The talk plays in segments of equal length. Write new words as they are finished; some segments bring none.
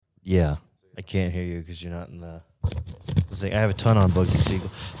Yeah, I can't hear you because you're not in the thing. I have a ton on Bugsy Siegel.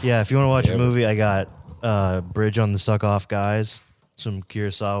 Yeah, if you want to watch a movie, I got Bridge on the Suck Off Guys, some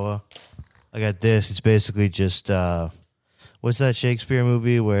Kurosawa. I got this. It's basically just what's that Shakespeare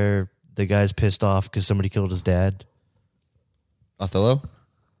movie where the guy's pissed off because somebody killed his dad? Othello?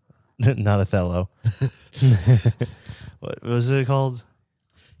 Not Othello. What was it called?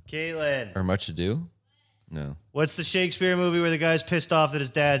 Caitlin. Or Much Ado? No. What's the Shakespeare movie where the guy's pissed off that his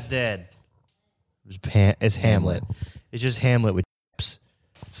dad's dead? It's Hamlet. It's just Hamlet with chips.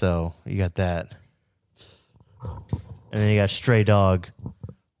 So you got that. And then you got Stray Dog,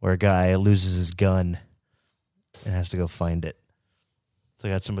 where a guy loses his gun and has to go find it. So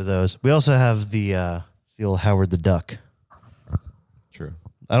I got some of those. We also have the old Howard the Duck. True.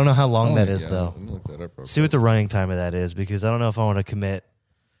 I don't know how long that is, though. Let me look that up. See what the running time of that is, because I don't know if I want to commit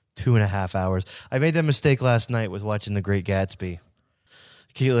 2.5 hours. I made that mistake last night with watching The Great Gatsby.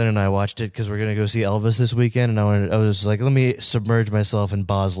 Caitlin and I watched it because we're going to go see Elvis this weekend, and I was like, let me submerge myself in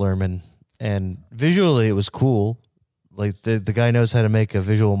Baz Luhrmann. And visually, it was cool. Like, the guy knows how to make a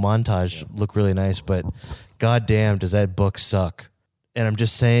visual montage look really nice, but goddamn, does that book suck. And I'm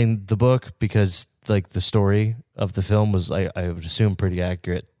just saying the book because, like, the story of the film was, I would assume, pretty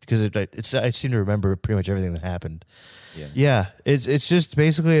accurate. Because I seem to remember pretty much everything that happened. Yeah, it's just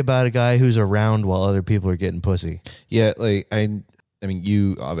basically about a guy who's around while other people are getting pussy. Yeah, like, I mean,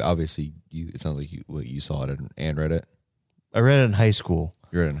 you, obviously, it sounds like you saw it and read it. I read it in high school.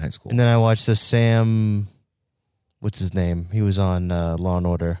 You read it in high school. And then I watched the Sam, what's his name? He was on Law and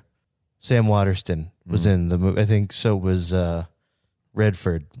Order. Sam Waterston was in the movie. I think so was Robert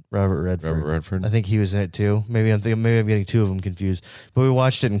Redford. I think he was in it too. Maybe I'm getting two of them confused. But we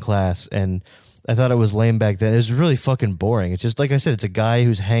watched it in class, and I thought it was lame back then. It was really fucking boring. It's just, like I said, it's a guy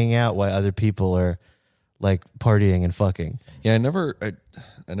who's hanging out while other people are, like, partying and fucking. Yeah, I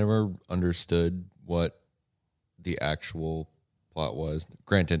never understood what the actual plot was.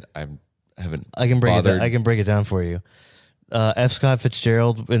 Granted, I haven't. I can break it down for you. F. Scott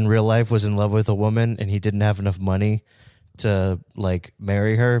Fitzgerald in real life was in love with a woman, and he didn't have enough money to, like,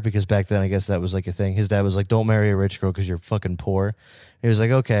 marry her, because back then I guess that was like a thing. His dad was like, don't marry a rich girl because you're fucking poor. He was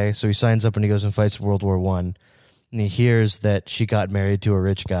like, okay. So he signs up and he goes and fights in World War I, and he hears that she got married to a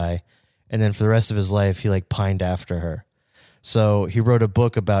rich guy, and then for the rest of his life he, like, pined after her. So he wrote a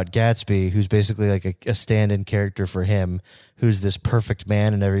book about Gatsby, who's basically like a stand-in character for him, who's this perfect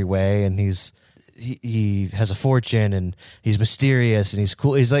man in every way, and he has a fortune, and he's mysterious, and he's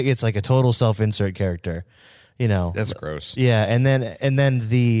cool. It's like a total self-insert character. You know, that's gross. Yeah, and then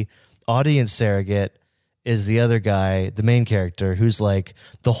the audience surrogate is the other guy, the main character, who's like,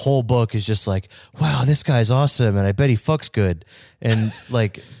 the whole book is just like, wow, this guy's awesome, and I bet he fucks good, and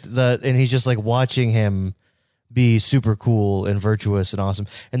like and he's just like watching him be super cool and virtuous and awesome.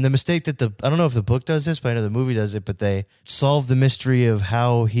 And the mistake that I don't know if the book does this, but I know the movie does it, but they solve the mystery of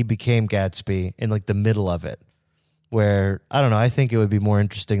how he became Gatsby in, like, the middle of it, where, I don't know, I think it would be more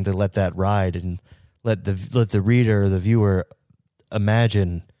interesting to let that ride and let the reader or the viewer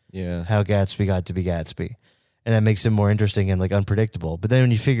imagine how Gatsby got to be Gatsby. And that makes him more interesting and, like, unpredictable. But then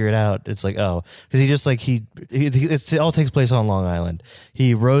when you figure it out, it's like, oh, because he just, like, it all takes place on Long Island.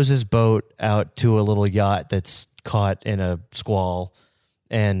 He rows his boat out to a little yacht that's caught in a squall,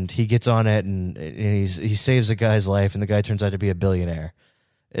 and he gets on it, and he saves a guy's life, and the guy turns out to be a billionaire.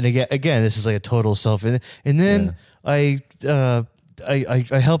 And again, this is like a total self. And then I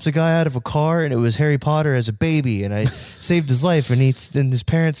helped a guy out of a car, and it was Harry Potter as a baby, and I saved his life, and his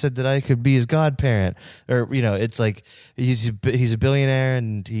parents said that I could be his godparent. Or, you know, it's like he's a billionaire,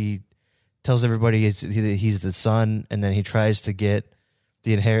 and he tells everybody he's the son, and then he tries to get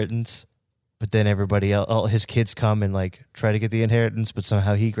the inheritance, but then everybody else, all his kids come and, like, try to get the inheritance, but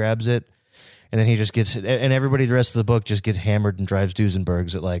somehow he grabs it, and then he just gets, and everybody the rest of the book just gets hammered and drives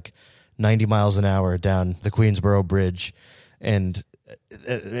Duesenbergs at like 90 miles an hour down the Queensboro Bridge. And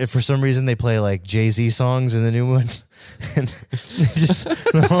if for some reason they play, like, Jay-Z songs in the new one, and just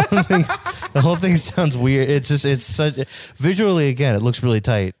the whole thing sounds weird. It's such visually, again, it looks really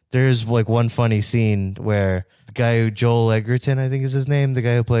tight. There's, like, one funny scene where the guy Joel Edgerton, I think is his name, the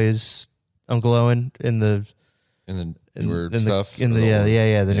guy who plays Uncle Owen in the newer stuff.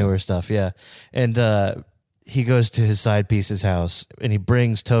 The newer stuff, yeah. And he goes to his side piece's house, and he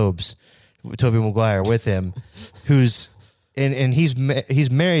brings Tobey Maguire with him, who's and he's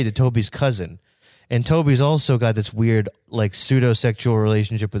married to Toby's cousin, and Toby's also got this weird, like, pseudo-sexual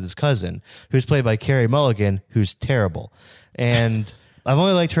relationship with his cousin, who's played by Carey Mulligan, who's terrible. And I've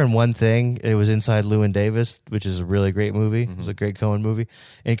only liked her in one thing. It was Inside Llewyn Davis, which is a really great movie. It was a great Coen movie.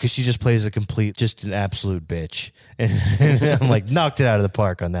 And because she just plays just an absolute bitch. And I'm like, knocked it out of the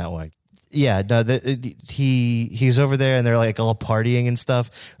park on that one. Yeah, no, he's over there and they're like all partying and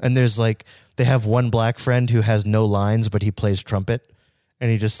stuff. And there's like, they have one black friend who has no lines, but he plays trumpet. And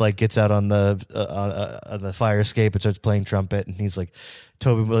he just like gets out on the fire escape and starts playing trumpet. And he's like,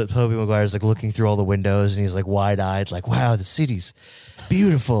 Toby Maguire's like looking through all the windows and he's like wide eyed, like, wow, the city's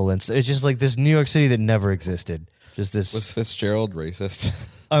beautiful. And it's just like this New York City that never existed. Just this. Was Fitzgerald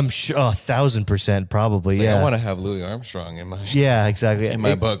racist? I'm sure 1,000% probably. Like, yeah. I want to have Louis Armstrong in my exactly in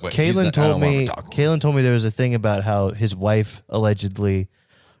my book. But Caitlin told me there was a thing about how his wife allegedly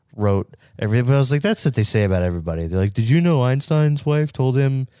wrote everything. But I was like, that's what they say about everybody. They're like, did you know Einstein's wife told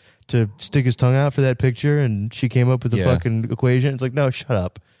him to stick his tongue out for that picture and she came up with the fucking equation? It's like, no, shut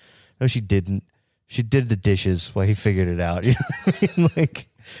up. No, she didn't. She did the dishes while he figured it out. You know what I mean? Like,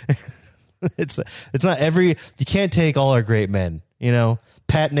 it's not you can't take all our great men, you know?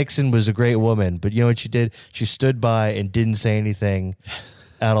 Pat Nixon was a great woman, but you know what she did? She stood by and didn't say anything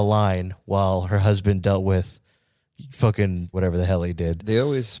out of line while her husband dealt with fucking whatever the hell he did. They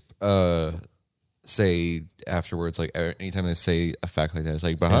always say afterwards, like anytime they say a fact like that, it's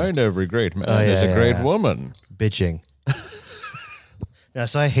like behind every great man is a great woman. Bitching. Yeah,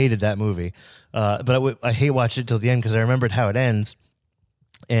 so I hated that movie, but I hate watching it till the end because I remembered how it ends,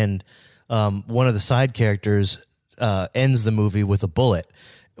 and one of the side characters ends the movie with a bullet.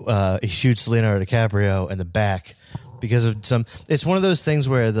 He shoots Leonardo DiCaprio in the back because of some. It's one of those things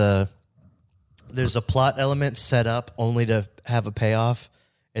where there's a plot element set up only to have a payoff.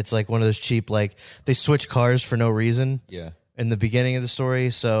 It's like one of those cheap, like they switch cars for no reason. Yeah. In the beginning of the story,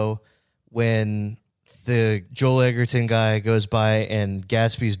 so when the Joel Egerton guy goes by and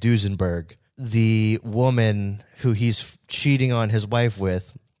Gatsby's Duesenberg, the woman who he's cheating on his wife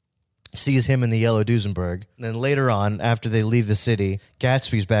with sees him in the yellow Duesenberg. And then later on, after they leave the city,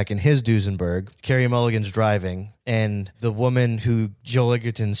 Gatsby's back in his Duesenberg. Carey Mulligan's driving, and the woman who Joel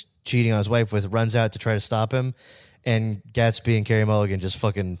Egerton's cheating on his wife with runs out to try to stop him. And Gatsby and Carey Mulligan just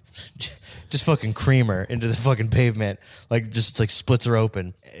fucking cream her into the fucking pavement, like splits her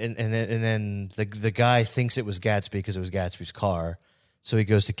open. And then the guy thinks it was Gatsby because it was Gatsby's car, so he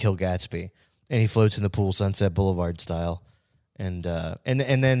goes to kill Gatsby, and he floats in the pool, Sunset Boulevard style. And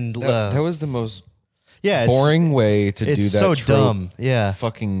then that was the most Yeah, boring way to do that. It's so trope dumb. Yeah,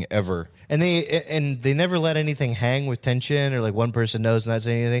 fucking ever. And they never let anything hang with tension, or like one person knows and not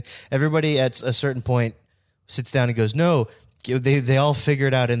saying anything. Everybody at a certain point sits down and goes, "No." They all figure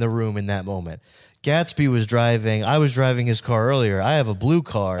it out in the room in that moment. Gatsby was driving. I was driving his car earlier. I have a blue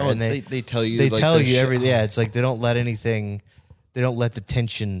car, and they tell you. They like tell you everything. Yeah, it's like they don't let anything. They don't let the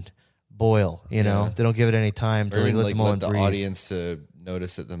tension boil. You know, they don't give it any time to let them all the breathe. audience to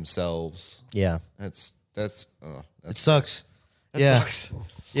notice it themselves. Yeah, it sucks. That sucks.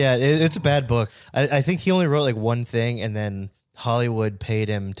 Yeah, it's a bad book. I think he only wrote like one thing, and then Hollywood paid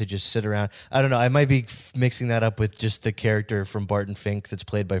him to just sit around. I don't know. I might be mixing that up with just the character from Barton Fink that's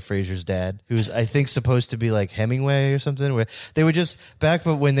played by Fraser's dad, who's I think supposed to be like Hemingway or something. Where they would just back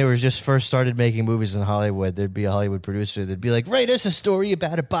when they were just first started making movies in Hollywood, there'd be a Hollywood producer that'd be like, "Write us a story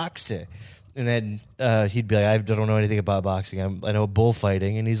about a boxer," and then he'd be like, "I don't know anything about boxing. I know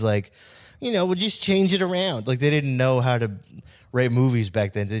bullfighting," and he's like, "We'll just change it around." Like they didn't know how to write movies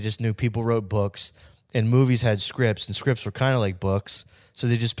back then. They just knew people wrote books. And movies had scripts, and scripts were kind of like books, so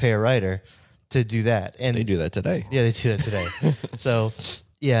they just pay a writer to do that. And they do that today. Yeah, they do that today. So,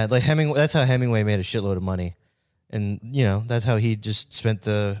 yeah, like Hemingway. That's how Hemingway made a shitload of money, and that's how he just spent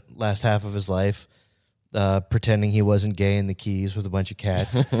the last half of his life pretending he wasn't gay in the Keys with a bunch of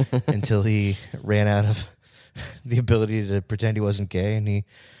cats until he ran out of the ability to pretend he wasn't gay, and he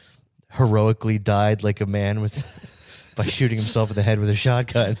heroically died like a man by shooting himself in the head with a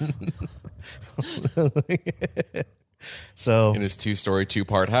shotgun. So in his 2-story,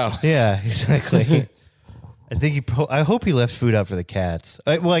 2-part house. Yeah, exactly. I hope he left food out for the cats.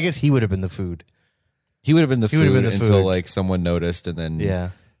 Well, I guess he would have been the food. He would have been the food until like someone noticed, and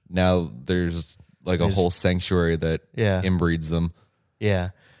then now there's like a whole sanctuary that inbreeds them. Yeah.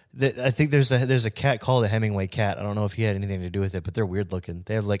 I think there's a cat called a Hemingway cat. I don't know if he had anything to do with it, but they're weird looking.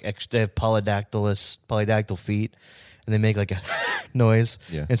 They have polydactyl feet, and they make like a noise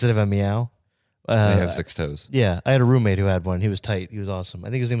instead of a meow. They have 6 toes. Yeah, I had a roommate who had one. He was tight. He was awesome. I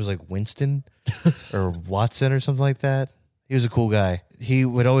think his name was like Winston or Watson or something like that. He was a cool guy. He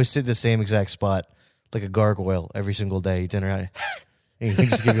would always sit in the same exact spot, like a gargoyle, every single day. He'd turn around and he'd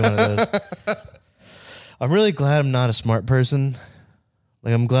just give you one of those. I'm really glad I'm not a smart person.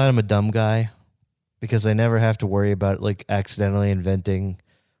 Like, I'm glad I'm a dumb guy. because I never have to worry about like accidentally inventing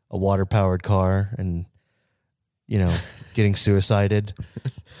a water-powered car and, getting suicided.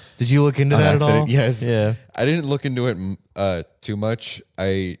 Did you look into that accident? At all? Yes. Yeah. I didn't look into it too much.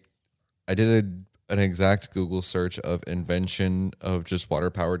 I did an exact Google search of invention of just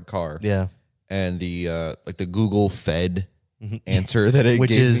water-powered car. Yeah. And the the Google fed answer that it gave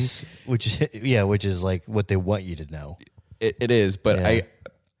me. Which is like what they want you to know. It is, but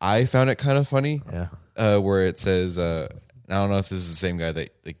I found it kind of funny. Yeah. Where it says, I don't know if this is the same guy that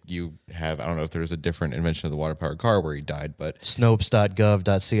like you have. I don't know if there's a different invention of the water-powered car where he died, but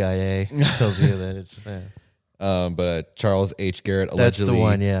Snopes.gov.cia tells you that it's there. But Charles H. Garrett allegedly,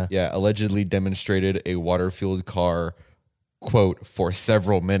 that's the one, allegedly demonstrated a water-fueled car, quote, for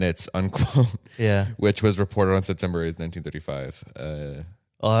several minutes, unquote. Yeah. Which was reported on September 8th, 1935.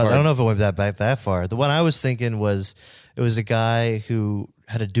 I don't know if it went back that far. The one I was thinking was it was a guy who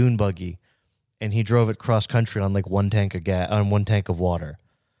had a dune buggy, and he drove it cross country on like one tank of gas on one tank of water,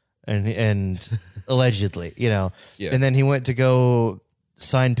 and allegedly, Yeah. And then he went to go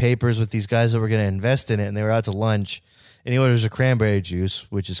sign papers with these guys that were going to invest in it, and they were out to lunch, and he orders a cranberry juice,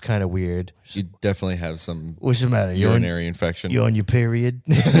 which is kind of weird. You definitely have some what's the matter? Urinary infection. You on your period?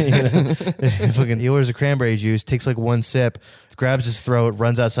 He orders a cranberry juice, takes like one sip, grabs his throat,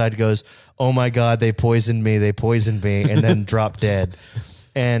 runs outside, goes, "Oh my God, they poisoned me, and then dropped dead.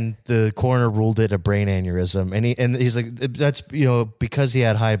 And the coroner ruled it a brain aneurysm. And he's like, that's, because he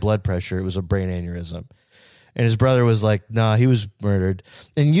had high blood pressure, it was a brain aneurysm. And his brother was like, nah, he was murdered.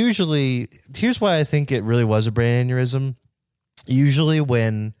 And usually, here's why I think it really was a brain aneurysm. Usually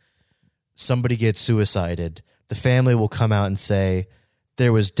when somebody gets suicided, the family will come out and say,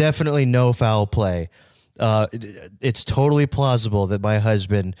 there was definitely no foul play. It's totally plausible that my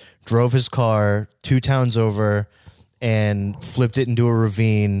husband drove his car 2 towns over and flipped it into a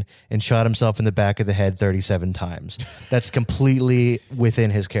ravine and shot himself in the back of the head 37 times. That's completely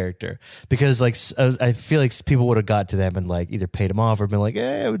within his character. Because like I feel like people would have got to them and like either paid him off or been like,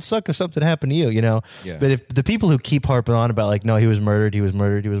 it would suck if something happened to you, Yeah. But if the people who keep harping on about like, no, he was murdered,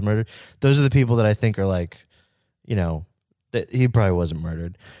 those are the people that I think are like, that he probably wasn't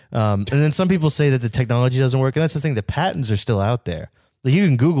murdered. And then some people say that the technology doesn't work. And that's the thing, the patents are still out there. Like you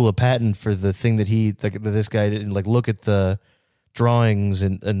can Google a patent for the thing that this guy did, and like look at the drawings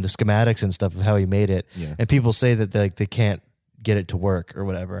and the schematics and stuff of how he made it. Yeah. And people say that they can't get it to work or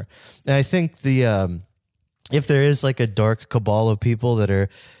whatever. And I think if there is like a dark cabal of people that are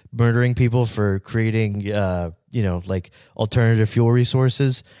murdering people for creating, like alternative fuel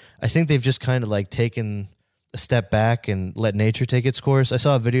resources, I think they've just kind of like taken a step back and let nature take its course. I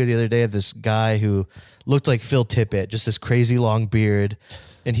saw a video the other day of this guy who looked like Phil Tippett, just this crazy long beard,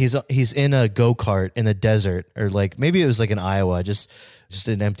 and he's in a go-kart in the desert, or like maybe it was like in Iowa, just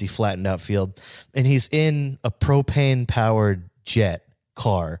an empty flattened out field, and he's in a propane powered jet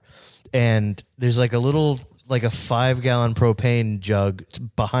car, and there's like a 5-gallon propane jug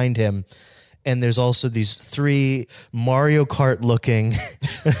behind him. And there's also these 3 Mario Kart looking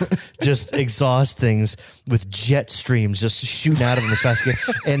just exhaust things with jet streams just shooting out of him as fast as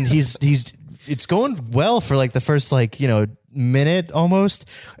he can. And it's going well for like the first minute almost,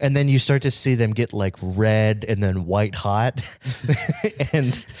 and then you start to see them get like red and then white hot,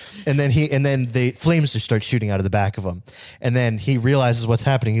 and then the flames just start shooting out of the back of him, and then he realizes what's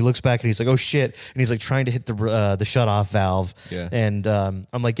happening. He looks back and he's like, oh shit, and he's like trying to hit the shut off valve. Yeah. And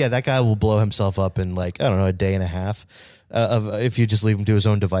I'm like, yeah, that guy will blow himself up in like, I don't know, a day and a half if you just leave him to his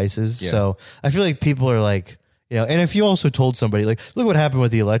own devices. Yeah. So I feel like people are like, and if you also told somebody like, look what happened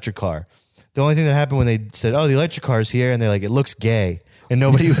with the electric car. The only thing that happened when they said, oh, the electric car's here, and they're like, it looks gay, and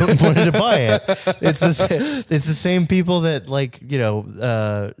nobody wanted to buy it. It's the same people that like,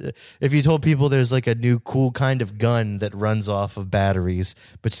 if you told people there's like a new cool kind of gun that runs off of batteries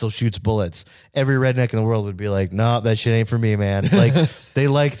but still shoots bullets, every redneck in the world would be like, no, that shit ain't for me, man. Like they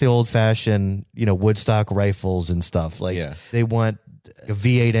like the old fashioned, Woodstock rifles and stuff. Like they want a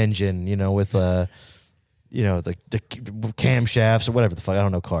V8 engine, with a, the camshafts or whatever the fuck. I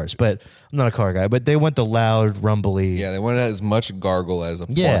don't know cars, but I'm not a car guy. But they want the loud, rumbly. Yeah, they want as much gargle as a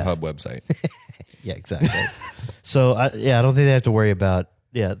Pornhub website. Yeah, exactly. So, I don't think they have to worry about.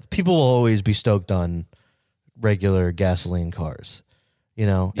 Yeah, people will always be stoked on regular gasoline cars.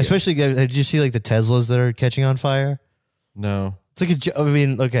 Especially, did you see like the Teslas that are catching on fire? No. It's like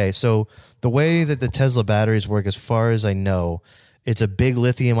okay, so the way that the Tesla batteries work, as far as I know, it's a big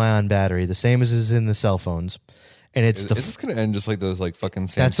lithium-ion battery, the same as is in the cell phones, and it's is this going to end just like those like fucking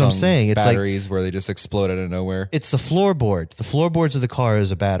Samsung that's what I'm saying. It's batteries where they just explode out of nowhere? It's the floorboard. The floorboards of the car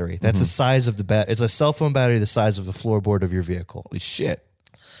is a battery. That's the size of the It's a cell phone battery the size of the floorboard of your vehicle. Holy shit!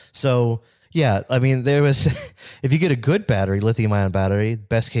 So Yeah, I mean, there was, if you get a good battery, lithium-ion battery,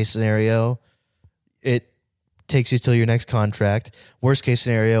 best case scenario, it takes you till your next contract. Worst case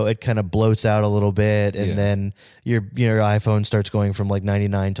scenario, it kind of bloats out a little bit, and then your iPhone starts going from like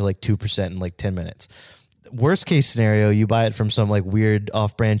 99 to like 2% in like 10 minutes. Worst case scenario, you buy it from some like weird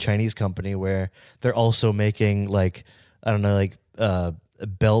off-brand Chinese company where they're also making like, I don't know, like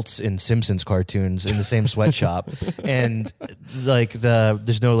belts in Simpsons cartoons in the same sweatshop, and like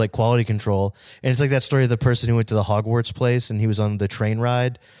there's no like quality control. And it's like that story of the person who went to the Hogwarts place and he was on the train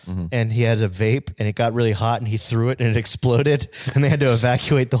ride and he had a vape and it got really hot and he threw it and it exploded and they had to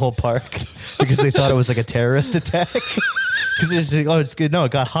evacuate the whole park because they thought it was like a terrorist attack. Because it's like, oh, it's good. No,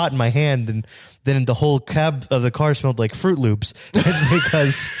 it got hot in my hand, and then the whole cab of the car smelled like Fruit Loops. It's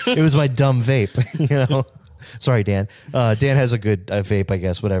because it was my dumb vape, you know. Sorry, Dan. Dan has a good vape, I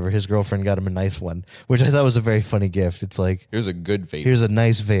guess, whatever. His girlfriend got him a nice one, which I thought was a very funny gift. It's like, here's a good vape. Here's a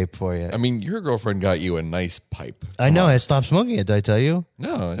nice vape for you. I mean, your girlfriend got you a nice pipe. I know. I stopped smoking it. Did I tell you?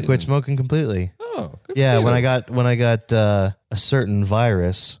 No, I quit smoking completely. Oh, good yeah. for you. When I got a certain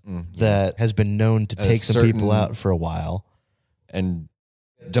virus that has been known to take some people out for a while, and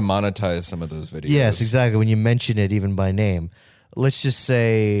demonetize some of those videos. Yes, exactly. When you mention it, even by name, let's just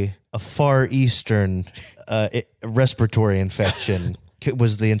say a Far Eastern respiratory infection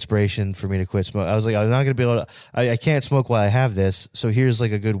was the inspiration for me to quit smoking. I was like, I'm not going to be able to, I can't smoke while I have this. So here's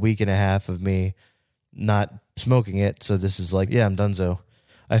like a good week and a half of me not smoking it. So this is like, yeah, I'm donezo.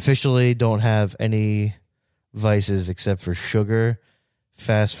 I officially don't have any vices except for sugar,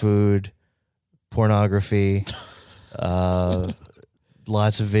 fast food, pornography,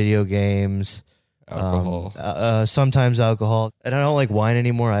 lots of video games. Alcohol. Sometimes alcohol. And I don't like wine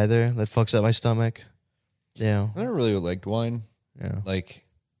anymore either. That fucks up my stomach. Yeah. I never really liked wine. Yeah. Like,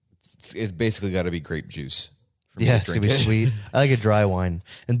 it's basically got to be grape juice. Yeah, it's going to be sweet. I like a dry wine.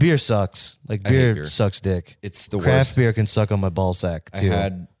 And beer sucks. Like, beer sucks dick. It's the worst. Craft beer can suck on my ball sack, too. I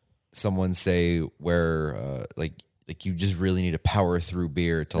had someone say where, like you just really need to power through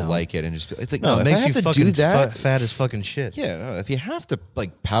beer to like it, and just it's like, no, it if makes I have you to fucking do that, fat as fucking shit. Yeah, no, if you have to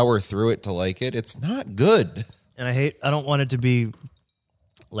like power through it to like it, it's not good. And I don't want it to be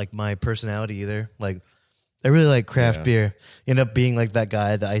like my personality either. Like, I really like craft beer. End up being like that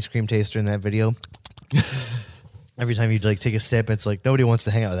guy, the ice cream taster in that video. Every time you like take a sip, it's like nobody wants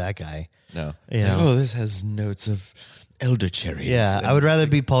to hang out with that guy. No, you know? Like, oh, this has notes of eldercherries. Yeah, I would rather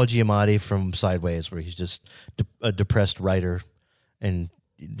be Paul Giamatti from Sideways, where he's just a depressed writer and,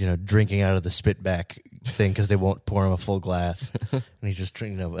 you know, drinking out of the spitback thing because they won't pour him a full glass. And he's just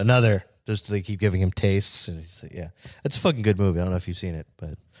drinking another, just they keep giving him tastes. And he's like, yeah, it's a fucking good movie. I don't know if you've seen it,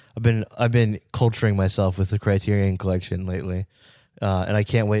 but I've been culturing myself with the Criterion Collection lately. And I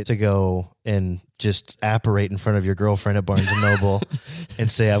can't wait to go and just apparate in front of your girlfriend at Barnes & Noble and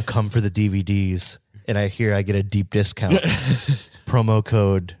say I've come for the DVDs. And I get a deep discount. Promo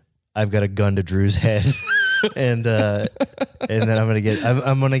code, I've got a gun to Drew's head. And then I'm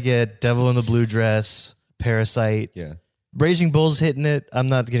gonna get Devil in the Blue Dress, Parasite. Yeah. Raging Bull's hitting it. I'm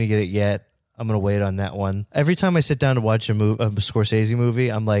not gonna get it yet. I'm gonna wait on that one. Every time I sit down to watch a Scorsese movie,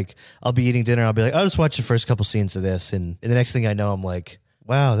 I'm like, I'll be eating dinner. I'll be like, I'll just watch the first couple scenes of this, and the next thing I know, I'm like,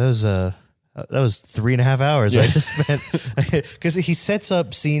 wow, that was 3.5 hours I just spent, because he sets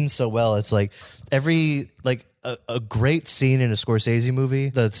up scenes so well. It's like every a great scene in a Scorsese movie,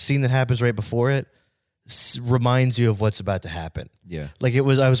 the scene that happens right before it reminds you of what's about to happen. Yeah, like I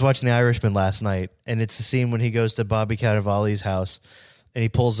was watching The Irishman last night, and it's the scene when he goes to Bobby Cannavale's house, and he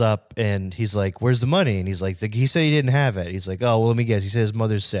pulls up, and he's like, "Where's the money?" And he's like, "He said he didn't have it." He's like, "Oh, well, let me guess. He said his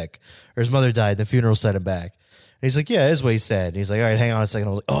mother's sick, or his mother died. The funeral sent him back." And he's like, "Yeah, that's what he said." And he's like, "All right, hang on a second."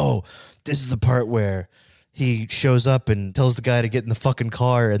 I was like, "Oh, this is the part where he shows up and tells the guy to get in the fucking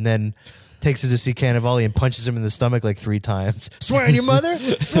car, and then takes him to see Cannavale and punches him in the stomach like 3 times. Swear on your mother?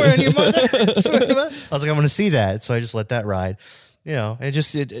 Swear on your mother? Swear on your mother?" I was like, I'm going to see that. So I just let that ride. You know, and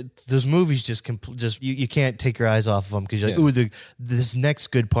those movies just you can't take your eyes off of them because you're like, ooh, this next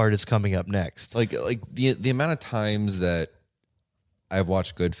good part is coming up next. Like the amount of times that I've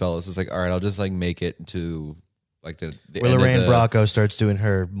watched Goodfellas, it's like, all right, I'll just like make it to like the where Lorraine Bracco starts doing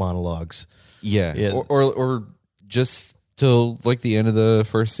her monologues. Yeah. Or just till like the end of the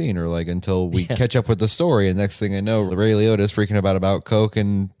first scene, or like until we catch up with the story, and next thing I know, Ray Liotta is freaking about coke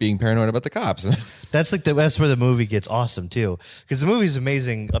and being paranoid about the cops. That's where the movie gets awesome too, because the movie is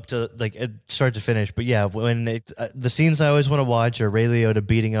amazing up to like start to finish. But yeah, when the scenes I always want to watch are Ray Liotta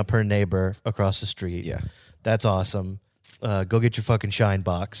beating up her neighbor across the street. Yeah, that's awesome. Go get your fucking shine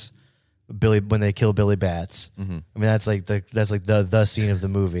box. When they kill Billy Bats. Mm-hmm. I mean, that's like the scene of the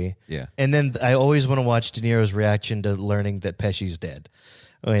movie. Yeah. And then I always want to watch De Niro's reaction to learning that Pesci's dead.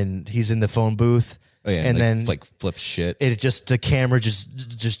 when he's in the phone booth. Oh yeah, and like, then like flips shit. The camera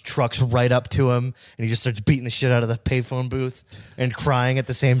just trucks right up to him, and he just starts beating the shit out of the payphone booth and crying at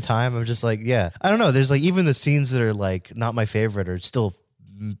the same time. I'm just like, yeah, I don't know. There's like even the scenes that are like not my favorite are still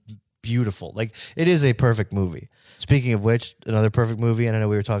beautiful. Like it is a perfect movie. Speaking of which, another perfect movie, and I know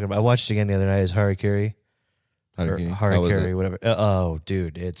we were talking about. I watched it again the other night. Is Harakiri. Harakiri, whatever. Oh,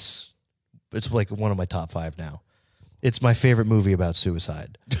 dude, it's like one of my top 5 now. It's my favorite movie about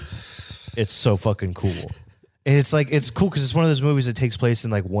suicide. It's so fucking cool. And it's like, it's cool because it's one of those movies that takes place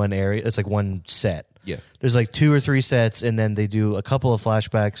in like one area. It's like one set. Yeah. There's like 2 or 3 sets, and then they do a couple of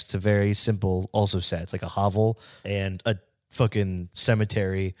flashbacks to very simple also sets, like a hovel and a fucking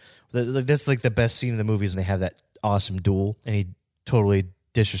cemetery. That's like the best scene in the movies, and they have that awesome duel, and he totally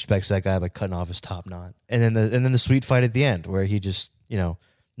disrespects that guy by cutting off his top knot. And then the sweet fight at the end where he just,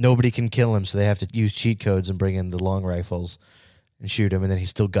 nobody can kill him, so they have to use cheat codes and bring in the long rifles and shoot him, and then he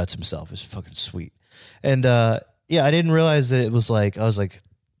still guts himself. It's fucking sweet. And I didn't realize that it was like, I was like,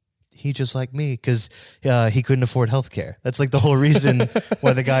 he just like me, because he couldn't afford healthcare. That's like the whole reason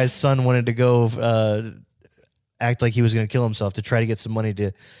why the guy's son wanted to go act like he was going to kill himself to try to get some money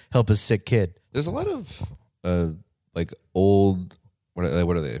to help his sick kid. There's a lot of like old, what are they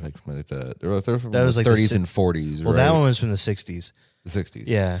like? They're from That was the like 30s and 40s. Well, right? that one was from the 60s. The 60s.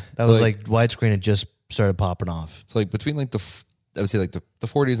 Yeah, that So was like widescreen had just started popping off. So like between like I would say like the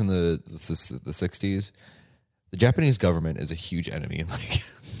 40s and the 60s, the Japanese government is a huge enemy in like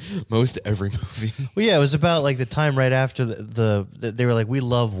most every movie. Well, yeah, it was about like the time right after they were like, we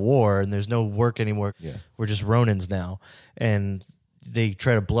love war and there's no work anymore. Yeah. We're just Ronins now. And they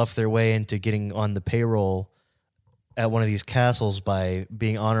try to bluff their way into getting on the payroll at one of these castles by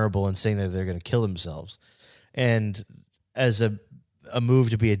being honorable and saying that they're going to kill themselves. And as a move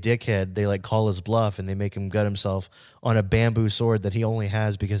to be a dickhead, they like call his bluff and they make him gut himself on a bamboo sword that he only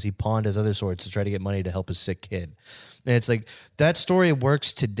has because he pawned his other swords to try to get money to help his sick kid. And it's like that story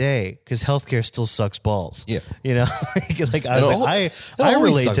works today because healthcare still sucks balls. Yeah, like I was like, I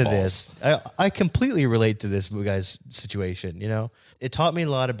relate to this. I completely relate to this guy's situation. It taught me a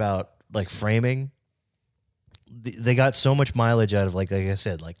lot about like framing. They got so much mileage out of like I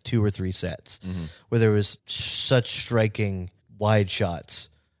said, like 2 or 3 sets where there was such striking wide shots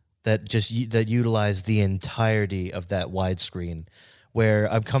that utilize the entirety of that widescreen.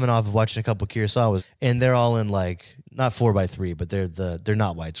 Where I'm coming off of watching a couple Kurosawas, and they're all in like not 4:3, but they're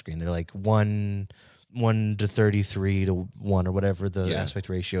not widescreen. They're like 1 to 33 to 1 or whatever the aspect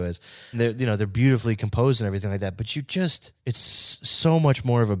ratio is. And they're beautifully composed and everything like that. But it's so much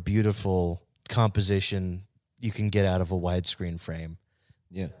more of a beautiful composition you can get out of a widescreen frame.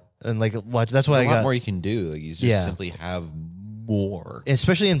 Yeah, and like watch. That's why there's a lot more you can do. Like you just simply have more,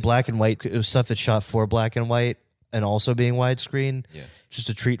 especially in black and white. It was stuff that's shot for black and white. And also being widescreen, just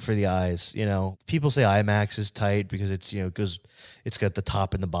a treat for the eyes. People say IMAX is tight because it's it's got the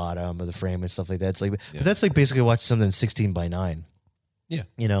top and the bottom of the frame and stuff like that. It's like, but that's like basically watching something 16:9.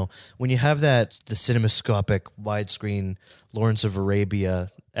 Yeah, when you have the cinemascopic widescreen Lawrence of Arabia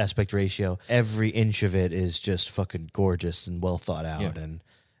aspect ratio, every inch of it is just fucking gorgeous and well thought out. And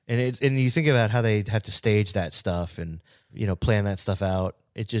you think about how they have to stage that stuff and plan that stuff out.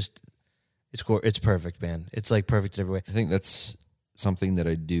 It's perfect, man. It's like perfect in every way. I think that's something that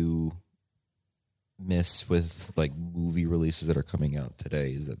I do miss with like movie releases that are coming out today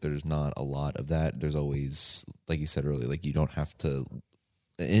is that there's not a lot of that. There's always, like you said earlier, like you don't have to,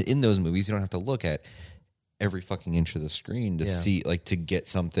 in those movies, you don't have to look at every fucking inch of the screen to see, like to get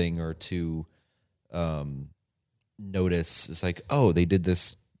something or to notice. It's like, oh, they did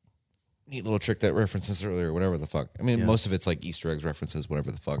this neat little trick that references earlier, whatever the fuck. I mean, most of it's like Easter eggs, references,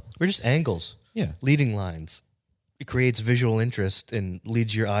 whatever the fuck. Or just angles. Yeah. Leading lines. It creates visual interest and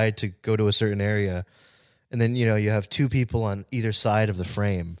leads your eye to go to a certain area. And then, you have 2 people on either side of the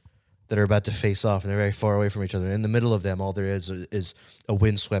frame that are about to face off, and they're very far away from each other. And in the middle of them, all there is a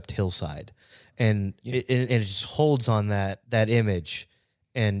windswept hillside. And it just holds on that image.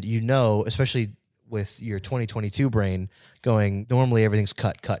 And especially with your 2022 brain going, normally everything's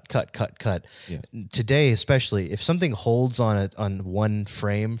cut. Yeah. Today, especially, if something holds on one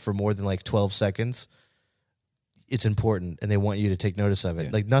frame for more than like 12 seconds, it's important and they want you to take notice of it. Yeah.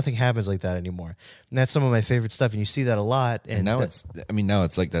 Like nothing happens like that anymore. And that's some of my favorite stuff. And you see that a lot. And now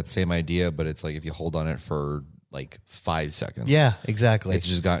it's like that same idea, but it's like if you hold on it for like 5 seconds. Yeah, exactly. It's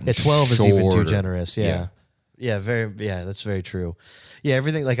just gotten 12 shorter. Is even too generous. Yeah. Yeah, that's very true. Yeah,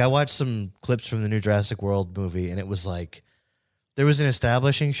 everything, like I watched some clips from the new Jurassic World movie, and it was like, there was an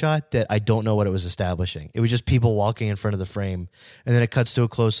establishing shot that I don't know what it was establishing. It was just people walking in front of the frame, and then it cuts to a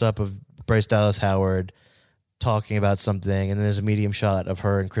close-up of Bryce Dallas Howard, talking about something, and then there's a medium shot of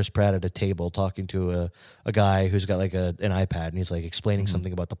her and Chris Pratt at a table talking to a guy who's got like an iPad, and he's like explaining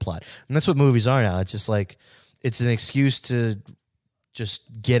something about the plot. And that's what movies are now. It's just like it's an excuse to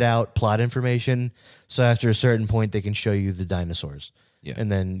just get out plot information. So after a certain point, they can show you the dinosaurs. Yeah.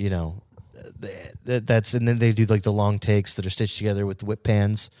 And then, you know, that's, and then they do like the long takes that are stitched together with the whip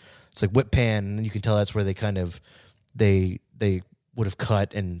pans. It's like whip pan, and you can tell that's where they kind of, they would have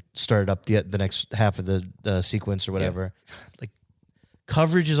cut and started up the next half of the sequence or whatever. Yeah. Like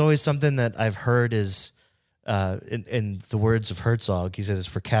coverage is always something that I've heard is, in the words of Herzog, he says it's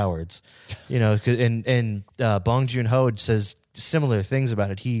for cowards, you know, and Bong Joon-ho says similar things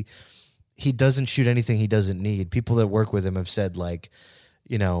about it. He doesn't shoot anything he doesn't need. People that work with him have said, like,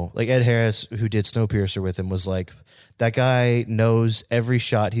 you know, like Ed Harris, who did Snowpiercer with him, was like, that guy knows every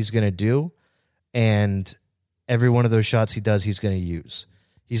shot he's going to do, and every one of those shots he does, he's going to use.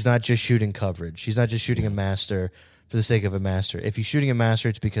 He's not just shooting coverage. He's not just shooting a master for the sake of a master. If he's shooting a master,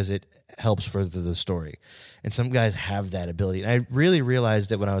 it's because it helps further the story. And some guys have that ability. And I really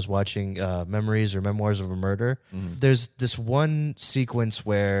realized it when I was watching Memories or Memoirs of a Murder. Mm. There's this one sequence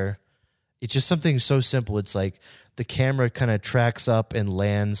where it's just something so simple. It's like the camera kind of tracks up and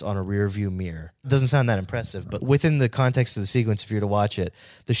lands on a rear view mirror. It doesn't sound that impressive, but within the context of the sequence, if you were to watch it,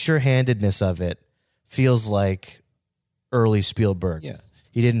 the sure-handedness of it feels like early Spielberg. Yeah.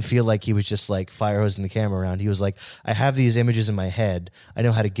 He didn't feel like he was just like fire hosing the camera around. He was like, I have these images in my head. I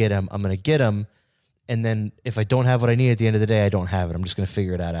know how to get them. I'm going to get them. And then if I don't have what I need at the end of the day, I don't have it. I'm just going to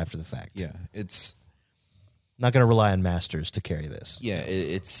figure it out after the fact. Yeah. It's not going to rely on masters to carry this. Yeah.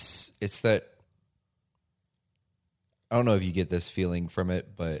 It's that, I don't know if you get this feeling from it,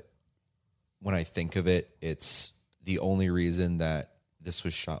 but when I think of it, it's the only reason that this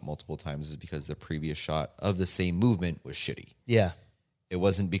was shot multiple times is because the previous shot of the same movement was shitty. Yeah. It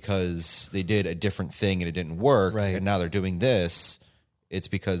wasn't because they did a different thing and it didn't work, right, and now they're doing this. It's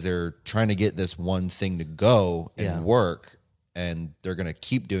because they're trying to get this one thing to go and work, and they're going to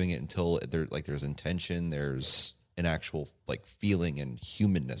keep doing it until there's intention, there's an actual like feeling and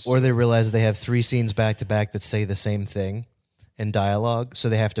humanness. Or they realize they have 3 scenes back to back that say the same thing in dialogue, so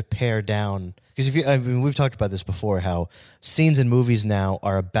they have to pare down. Because we've talked about this before, how scenes in movies now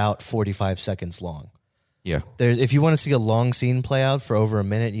are about 45 seconds long. Yeah. If you want to see a long scene play out for over a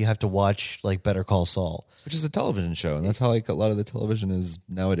minute, you have to watch like Better Call Saul, which is a television show, and that's how like a lot of the television is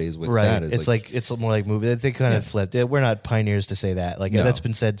nowadays. With right, that, it's like it's more like movie. They kind of flipped. We're not pioneers to say that. Like that's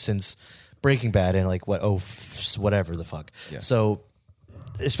been said since Breaking Bad and like whatever the fuck. Yeah. So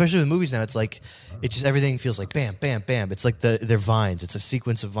especially with movies now, it's like it just everything feels like bam, bam, bam. It's like they're vines. It's a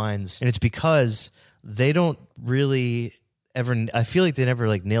sequence of vines, and it's because they don't really ever. I feel like they never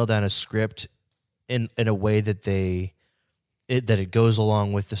like nail down a script in a way that it goes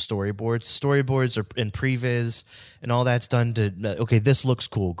along with the storyboards. Storyboards are in previs and all that's done to, okay, this looks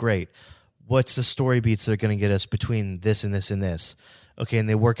cool, great. What's the story beats that are going to get us between this and this and this? Okay, and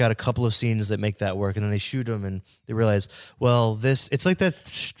they work out a couple of scenes that make that work, and then they shoot them, and they realize, well, it's like that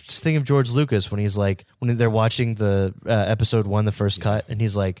thing of George Lucas when he's like, when they're watching the episode 1, the first cut, and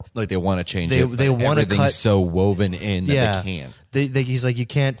he's like they want to change it. They want to cut so woven in that they can't. He's like, you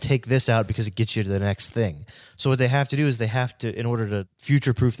can't take this out because it gets you to the next thing. So what they have to do is they have to, in order to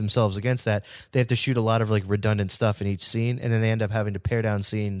future-proof themselves against that, they have to shoot a lot of like redundant stuff in each scene, and then they end up having to pare down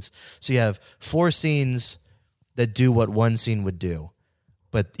scenes. So you have 4 scenes that do what one scene would do.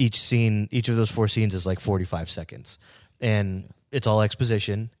 But each of those 4 scenes is like 45 seconds, and it's all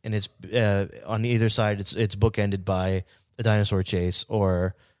exposition. And it's on either side, it's bookended by a dinosaur chase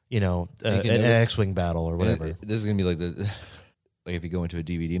or an X-wing battle or whatever. This is gonna be like like if you go into a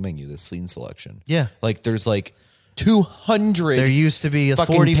DVD menu, the scene selection. Yeah, like there's like 200. There used to be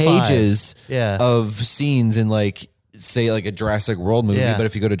fucking 45 pages of scenes in like say like a Jurassic World movie, but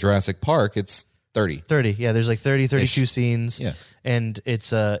if you go to Jurassic Park, it's 30. Yeah, there's like 32 scenes. Yeah. And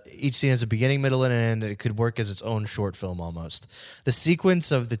it's each scene has a beginning, middle, and an end. It could work as its own short film almost. The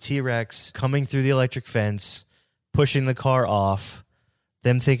sequence of the T-Rex coming through the electric fence, pushing the car off,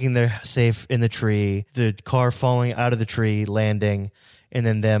 them thinking they're safe in the tree, the car falling out of the tree, landing, and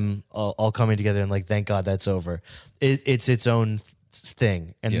then them all coming together and like, thank God that's over. It's its own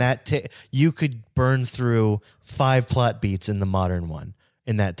thing. And you could burn through 5 plot beats in the modern one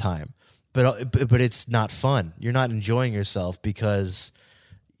in that time. But it's not fun. You're not enjoying yourself because,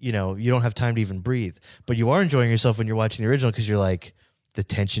 you don't have time to even breathe. But you are enjoying yourself when you're watching the original because you're like, the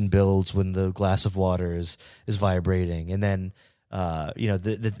tension builds when the glass of water is vibrating. And then,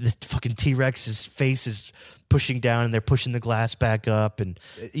 the fucking T-Rex's face is pushing down and they're pushing the glass back up. And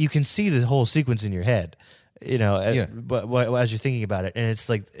you can see the whole sequence in your head. Yeah. But as you're thinking about it, and it's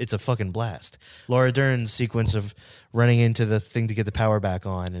like it's a fucking blast. Laura Dern's sequence of running into the thing to get the power back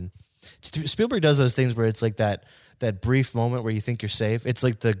on, and Spielberg does those things where it's like that brief moment where you think you're safe. It's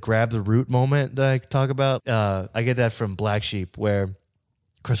like the grab the root moment that I talk about. I get that from Black Sheep, where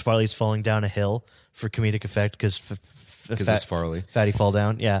Chris Farley's falling down a hill for comedic effect because it's Farley. Fatty fall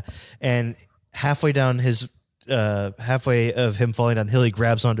down, yeah, and halfway down halfway of him falling down the hill, he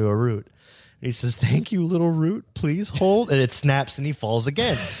grabs onto a root. He says, "Thank you, little root. Please hold." And it snaps and he falls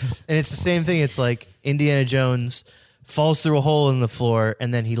again. And it's the same thing. It's like Indiana Jones falls through a hole in the floor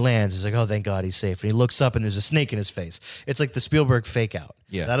and then he lands. He's like, "Oh, thank God he's safe." And he looks up and there's a snake in his face. It's like the Spielberg fake out.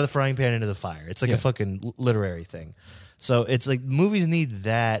 Yeah. Out of the frying pan into the fire. It's like a fucking literary thing. So it's like movies need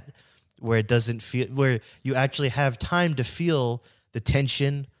that where it doesn't feel, where you actually have time to feel the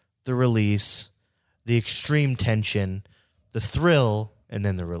tension, the release, the extreme tension, the thrill, and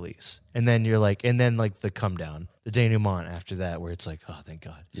then the release. And then you're like, and then like the come down, the denouement after that, where it's like, oh, thank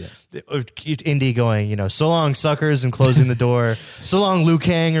God. Yeah. Indy going, so long, suckers, and closing the door. So long, Liu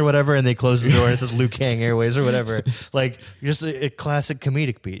Kang, or whatever. And they close the door and it says Liu Kang Airways or whatever. Like, just a classic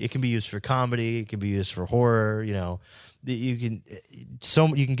comedic beat. It can be used for comedy. It can be used for horror. You can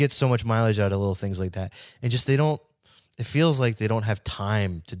get so much mileage out of little things like that. And just, it feels like they don't have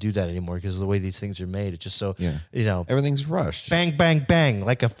time to do that anymore because of the way these things are made. It's just so, everything's rushed. Bang, bang, bang,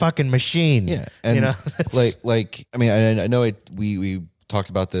 like a fucking machine. Yeah. And I know we talked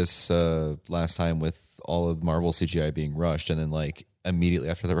about this last time with all of Marvel CGI being rushed. And then like immediately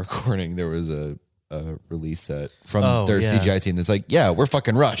after the recording, there was a release that from their CGI team that's like, yeah, we're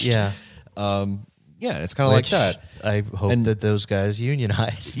fucking rushed. Yeah. It's kind of like that. I hope that those guys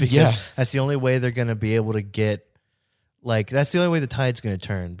unionize because that's the only way they're going to be able to get. Like, that's the only way the tide's going to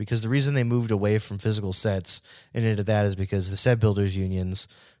turn, because the reason they moved away from physical sets and into that is because the set builders unions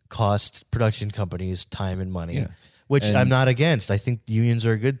cost production companies time and money, which I'm not against. I think unions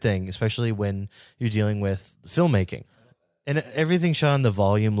are a good thing, especially when you're dealing with filmmaking. And everything shot on the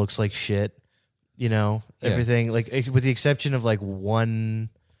volume looks like shit, everything, like, with the exception of like one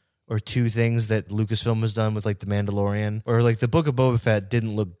or two things that Lucasfilm has done with like The Mandalorian, or like the Book of Boba Fett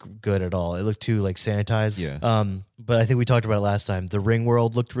didn't look good at all. It looked too like sanitized. Yeah. But I think we talked about it last time. The Ring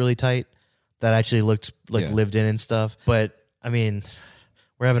World looked really tight. That actually looked like lived in and stuff. But I mean,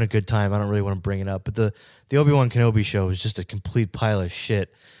 we're having a good time. I don't really want to bring it up. But the Obi-Wan Kenobi show was just a complete pile of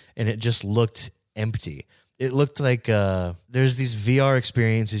shit, and it just looked empty. It looked like there's these VR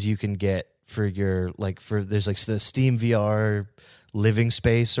experiences you can get for there's like the Steam VR living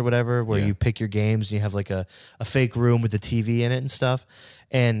space or whatever, where you pick your games and you have like a fake room with a TV in it and stuff.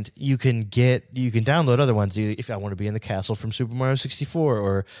 And you can download other ones if I want to be in the castle from Super Mario 64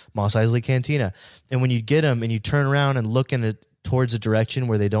 or Mos Eisley Cantina. And when you get them and you turn around and look in it towards a direction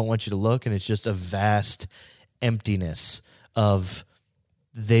where they don't want you to look, and it's just a vast emptiness of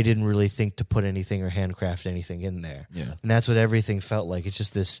they didn't really think to put anything or handcraft anything in there. Yeah. And that's what everything felt like. It's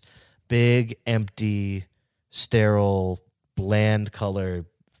just this big, empty, sterile, bland color,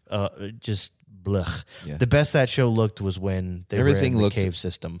 just blech. Yeah. The best that show looked was when they were in the cave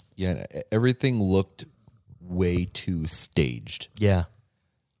system. Yeah, everything looked way too staged. Yeah.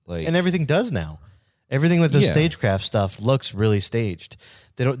 Like, and everything does now. Everything with the stagecraft stuff looks really staged.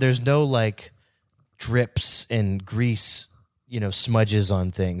 There's no like drips and grease, smudges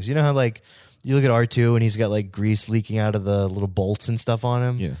on things. You know how like you look at R2 and he's got like grease leaking out of the little bolts and stuff on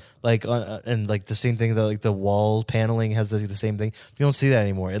him. Yeah. Like and like the same thing, like the wall paneling has the same thing. You don't see that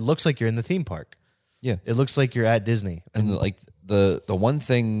anymore. It looks like you're in the theme park. Yeah. It looks like you're at Disney. And like the one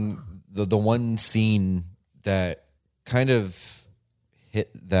thing, the one scene that kind of hit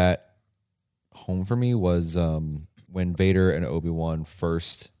that home for me was when Vader and Obi-Wan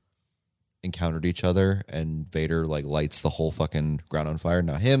first encountered each other, and Vader like lights the whole fucking ground on fire.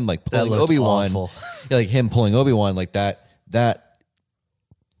 Now him like pulling Obi-Wan, like him pulling Obi-Wan, like that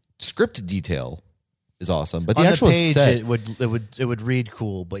script detail is awesome. But on the actual page, set, it would read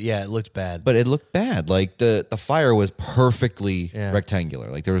cool, but yeah, it looked bad. But it looked bad. Like the fire was perfectly rectangular.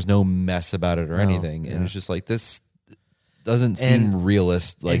 Like there was no mess about it or anything. And it's just like, this doesn't seem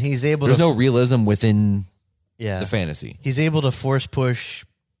realist. Like, and he's able there's no realism within the fantasy. He's able to force push,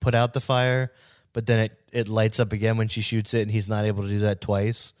 put out the fire, but then it lights up again when she shoots it, and he's not able to do that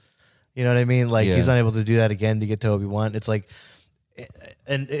twice. You know what I mean? Like he's not able to do that again to get to Obi-Wan. It's like,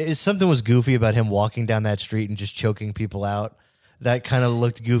 and something was goofy about him walking down that street and just choking people out. That kind of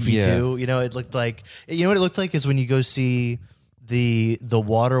looked goofy too. It looked like, what it looked like is when you go see the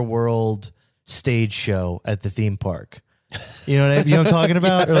Water World stage show at the theme park. You know what I'm talking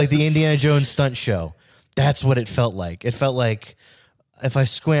about? Or like the Indiana Jones stunt show. That's what it felt like. It felt like if I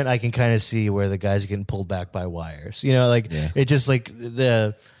squint, I can kind of see where the guy's getting pulled back by wires. You know, like it just like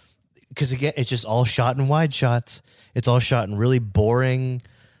because again, it's just all shot in wide shots. It's all shot in really boring,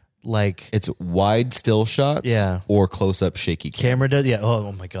 like it's wide still shots, or close up shaky cam. Camera does,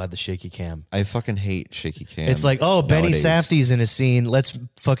 Oh my god, the shaky cam. I fucking hate shaky cam. It's like, Benny Safdie's in a scene. Let's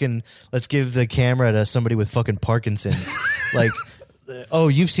give the camera to somebody with fucking Parkinson's. Like,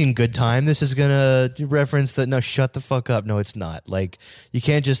 you've seen Good Time. This is gonna reference that. No, shut the fuck up. No, it's not. Like, you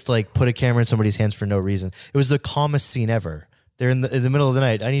can't just like put a camera in somebody's hands for no reason. It was the calmest scene ever. They're in the middle of the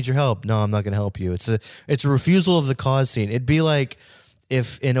night. I need your help. No, I'm not going to help you. It's a refusal of the cause scene. It'd be like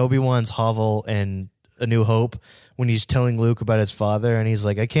if in Obi-Wan's hovel and A New Hope, when he's telling Luke about his father and he's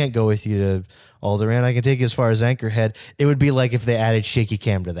like, I can't go with you to Alderaan. I can take you as far as Anchorhead. It would be like if they added shaky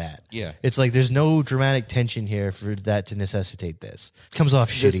cam to that. Yeah. It's like there's no dramatic tension here for that to necessitate this. It comes off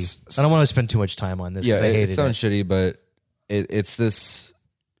shitty. I don't want to spend too much time on this. Yeah, I hated it sounds shitty, but it's this...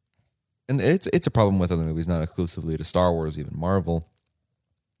 And it's a problem with other movies, not exclusively to Star Wars, even Marvel.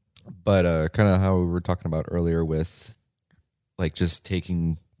 But kind of how we were talking about earlier with like just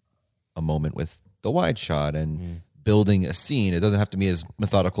taking a moment with the wide shot and building a scene. It doesn't have to be as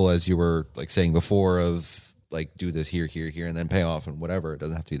methodical as you were like saying before of like do this here, and then pay off and whatever. It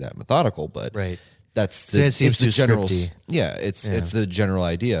doesn't have to be that methodical, but that's it's the general. It's the general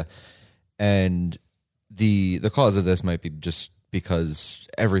idea. And the cause of this might be just because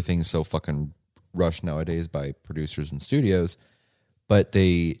everything's so fucking rushed nowadays by producers and studios, but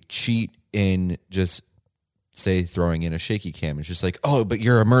they cheat in just say throwing in a shaky cam. It's just like, but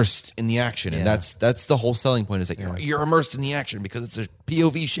you're immersed in the action. And that's the whole selling point is like, you're immersed in the action because it's a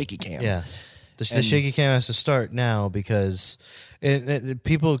POV shaky cam. Yeah. The shaky cam has to start now because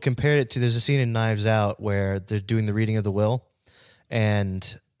people compared it to, there's a scene in Knives Out where they're doing the reading of the will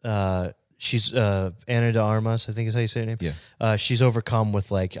and, she's Anna de Armas, I think is how you say her name. Yeah. She's overcome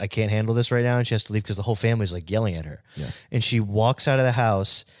with like, I can't handle this right now, and she has to leave because the whole family's like yelling at her. Yeah. And she walks out of the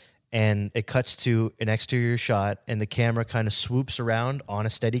house, and it cuts to an exterior shot, and the camera kind of swoops around on a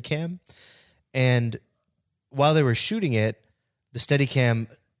Steadicam. And while they were shooting it, the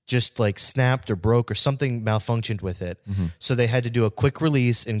Steadicam just like snapped or broke or something malfunctioned with it. Mm-hmm. So they had to do a quick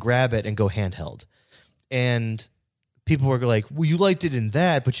release and grab it and go handheld. And people were like, well, you liked it in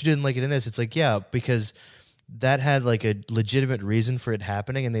that, but you didn't like it in this. It's like, yeah, because that had like a legitimate reason for it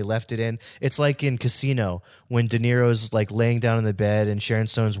happening and they left it in. It's like in Casino when De Niro's like laying down in the bed and Sharon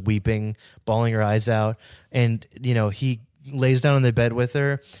Stone's weeping, bawling her eyes out. And, you know, he lays down in the bed with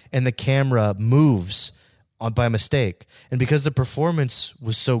her and the camera moves by mistake. And because the performance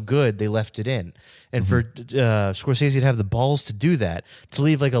was so good, they left it in. And for Scorsese to have the balls to do that, to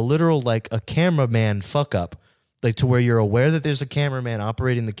leave like a literal, like a cameraman fuck up, like to where you're aware that there's a cameraman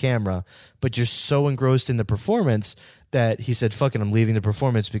operating the camera, but you're so engrossed in the performance that he said, fuck it, I'm leaving the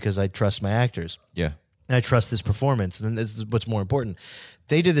performance because I trust my actors. Yeah. And I trust this performance. And this is what's more important.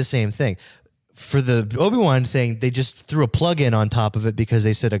 They did the same thing. For the Obi-Wan thing, they just threw a plug-in on top of it because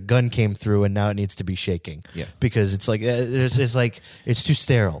they said a gun came through and now it needs to be shaking. Yeah. Because it's like, it's too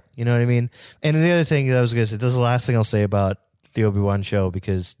sterile. You know what I mean? And the other thing that I was going to say, this is the last thing I'll say about the Obi-Wan show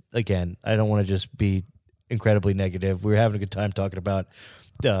because, again, I don't want to just be incredibly negative. We were having a good time talking about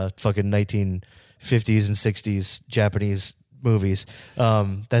fucking 1950s and 60s Japanese movies.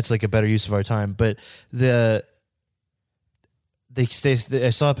 That's like a better use of our time. But I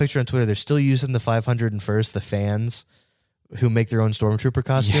saw a picture on Twitter. They're still using the 501st, the fans who make their own Stormtrooper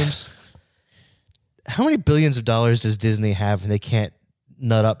costumes. Yeah. How many billions of dollars does Disney have and they can't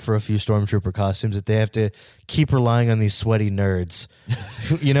nut up for a few Stormtrooper costumes that they have to keep relying on these sweaty nerds?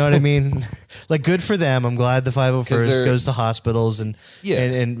 You know what I mean? Like, good for them. I'm glad the 501st goes to hospitals and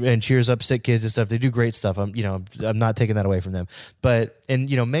cheers up sick kids and stuff. They do great stuff. I'm not taking that away from them. But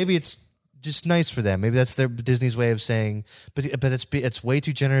maybe it's just nice for them. Maybe that's their Disney's way of saying, but it's way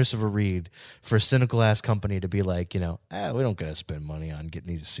too generous of a read for a cynical ass company to be like, we don't gotta spend money on getting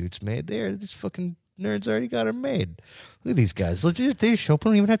these suits made. These fucking nerds already got them made. Look at these guys. They show up. We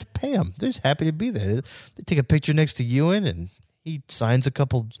don't even have to pay them. They're just happy to be there. They take a picture next to Ewan and he signs a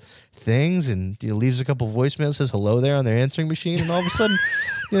couple things and he leaves a couple voicemails, says hello there on their answering machine, and all of a sudden,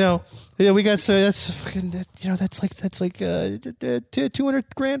 we got that's fucking that's like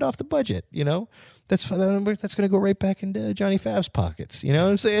 $200,000 off the budget. That's going to go right back into Johnny Fav's pockets. You know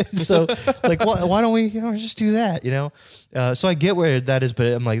what I'm saying? So like, why don't we just do that? So I get where that is, but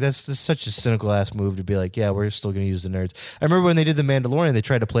I'm like, that's just such a cynical ass move to be like, yeah, we're still going to use the nerds. I remember when they did The Mandalorian, they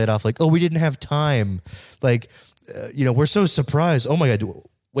tried to play it off like, oh, we didn't have time. Like, we're so surprised. Oh my God.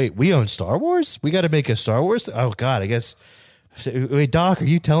 Wait, we own Star Wars? We got to make a Star Wars? Oh God, I guess Wait, Doc, are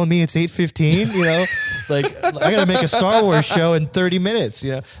you telling me it's 8:15? You know, like I got to make a Star Wars show in 30 minutes.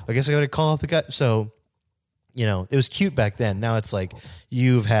 You know, I guess I got to call up the guy. So, you know, it was cute back then. Now it's like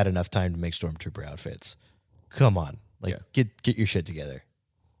you've had enough time to make stormtrooper outfits. Come on, like get your shit together.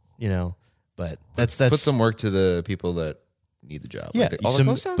 You know, but that's put some work to the people that need the job. Yeah, like all the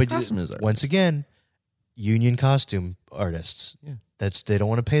costume designers. Once again, union costume artists. Yeah, they don't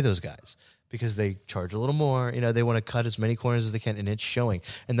want to pay those guys because they charge a little more. You know, they want to cut as many corners as they can, and it's showing.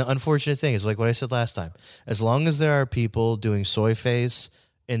 And the unfortunate thing is, like what I said last time, as long as there are people doing soy face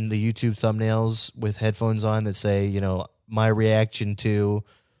in the YouTube thumbnails with headphones on that say, you know, my reaction to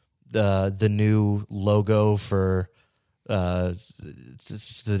the new logo for the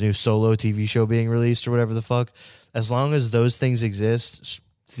new Solo TV show being released or whatever the fuck, as long as those things exist,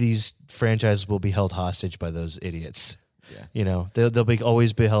 these franchises will be held hostage by those idiots. Yeah. You know, they'll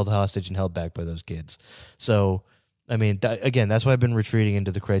always be held hostage and held back by those kids. So, I mean, again, that's why I've been retreating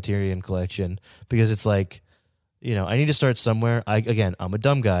into the Criterion Collection, because it's like, you know, I need to start somewhere. I'm a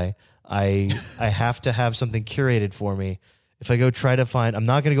dumb guy. I have to have something curated for me. If I go try to find, I'm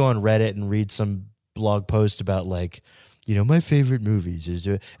not going to go on Reddit and read some blog post about like, you know, my favorite movies is.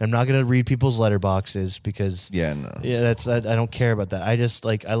 I'm not going to read people's letterboxes because I don't care about that. I just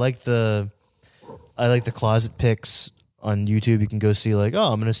like the closet picks on YouTube. You can go see like,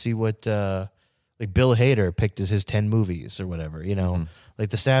 oh, I'm going to see what like Bill Hader picked as his 10 movies or whatever, you know. Like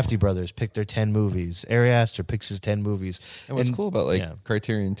the Safdie brothers picked their 10 movies. Ari Aster picks his 10 movies. And what's cool about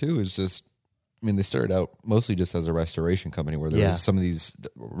Criterion too is just, I mean, they started out mostly just as a restoration company where there was some of these,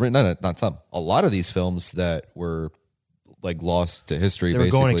 not some, a lot of these films that were like lost to history. They were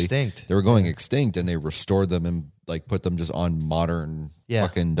going extinct. They were going extinct, and they restored them and like put them just on modern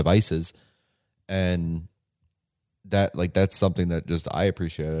fucking devices. And that's something that just I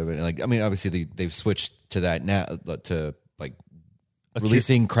appreciate of it. And like, I mean, obviously they've switched to that now to like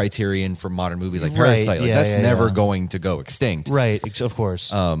releasing Criterion for modern movies like Parasite. Like that's never going to go extinct. Right. Of course.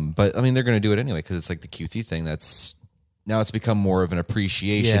 But I mean, they're going to do it anyway because it's like the cutesy thing that's now it's become more of an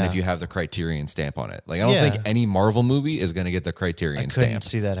appreciation if you have the Criterion stamp on it. Like I don't think any Marvel movie is going to get the Criterion stamp. I couldn't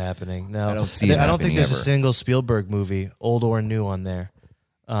see that happening. No, I don't see it I don't think there's a single Spielberg movie, old or new, on there.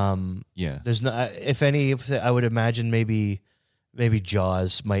 There's no, if any, I would imagine maybe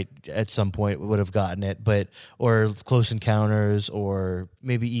Jaws might at some point would have gotten it, or Close Encounters, or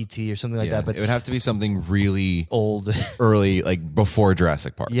maybe E.T. or something like that. But it would have to be something really old, early, like before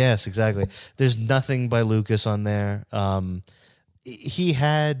Jurassic Park. Yes, exactly. There's nothing by Lucas on there. He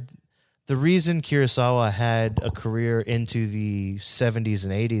had the reason Kurosawa had a career into the 70s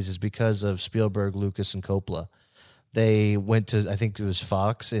and 80s is because of Spielberg, Lucas, and Coppola. They went to, I think it was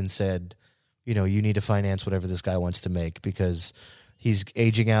Fox, and said, you know, you need to finance whatever this guy wants to make because he's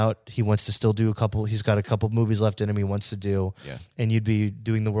aging out. He wants to still do he's got a couple movies left in him he wants to do. Yeah. And you'd be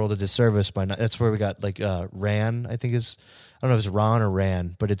doing the world a disservice by not. That's where we got like Ran, I think is, I don't know if it's Ron or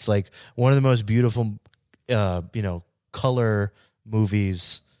Ran, but it's like one of the most beautiful, color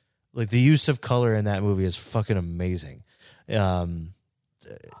movies. Like the use of color in that movie is fucking amazing.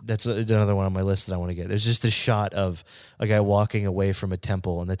 That's another one on my list that I want to get. There's just a shot of a guy walking away from a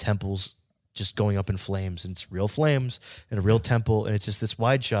temple, and the temple's just going up in flames, and it's real flames and a real temple, and it's just this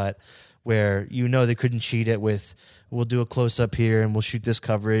wide shot where they couldn't cheat it with, we'll do a close up here and we'll shoot this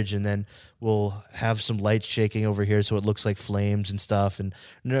coverage and then we'll have some lights shaking over here so it looks like flames and stuff, and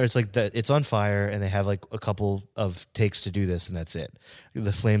it's like that, it's on fire, and they have like a couple of takes to do this, and that's it.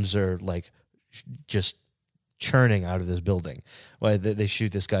 The flames are like just churning out of this building while they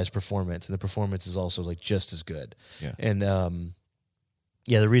shoot this guy's performance, and the performance is also like just as good. Yeah. And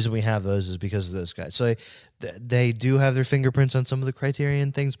the reason we have those is because of those guys. So they do have their fingerprints on some of the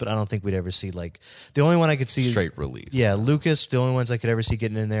Criterion things, but I don't think we'd ever see like the only one I could see straight release. Yeah, Lucas. The only ones I could ever see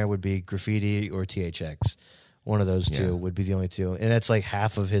getting in there would be Graffiti or THX. One of those two would be the only two, and that's like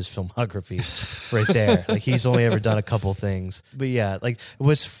half of his filmography right there. Like he's only ever done a couple things, but yeah. Like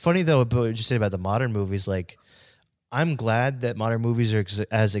what's funny though about what you said about the modern movies, like I'm glad that modern movies are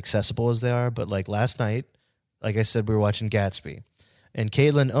as accessible as they are, but like last night, like I said, we were watching Gatsby. And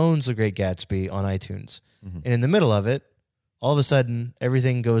Caitlin owns The Great Gatsby on iTunes. Mm-hmm. And in the middle of it, all of a sudden,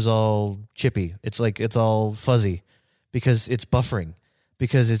 everything goes all chippy. It's like, it's all fuzzy because it's buffering.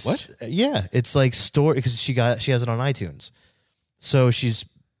 Because it's, what? Yeah, it's like store, because she has it on iTunes. So she's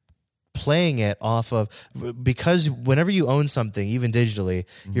playing it off of, because whenever you own something, even digitally,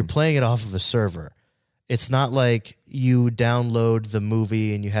 you're playing it off of a server. It's not like you download the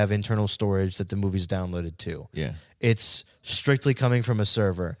movie and you have internal storage that the movie's downloaded to. Yeah. It's strictly coming from a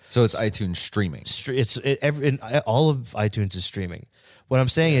server. So it's iTunes streaming. All of iTunes is streaming, What I'm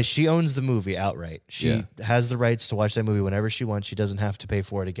saying is she owns the movie outright. She Yeah. has the rights to watch that movie whenever she wants. She doesn't have to pay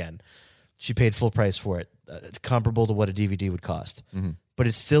for it again. She paid full price for it, comparable to what a DVD would cost. But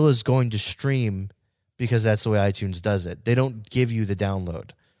it still is going to stream because that's the way iTunes does it. They don't give you the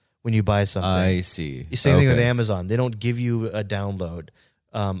download when you buy something. I see. Same thing with Amazon. They don't give you a download.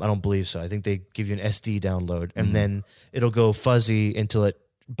 I don't believe so. I think they give you an SD download, and then it'll go fuzzy until it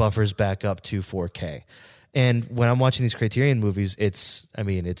buffers back up to 4K. And when I'm watching these Criterion movies, it's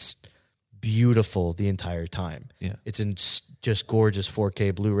beautiful the entire time. Yeah. It's in just gorgeous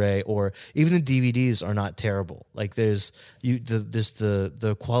 4K Blu-ray, or even the DVDs are not terrible. Like there's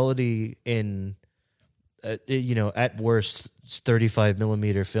the quality in, at worst 35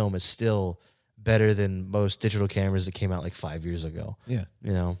 millimeter film is still better than most digital cameras that came out like 5 years ago. Yeah.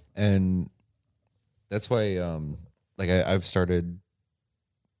 And that's why, I've started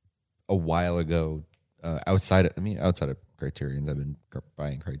a while ago, outside of Criterions. I've been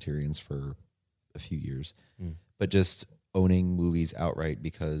buying Criterions for a few years, but just owning movies outright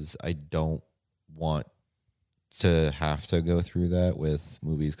because I don't want to have to go through that with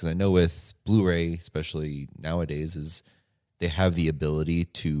movies. Because I know with Blu-ray, especially nowadays, is they have the ability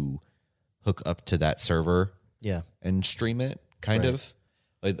to hook up to that server, and stream it. Kind of.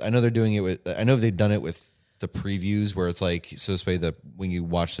 Like I know they're doing it with. I know they've done it with the previews, where it's like, so this way when you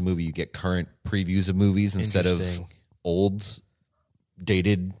watch the movie, you get current previews of movies instead of old,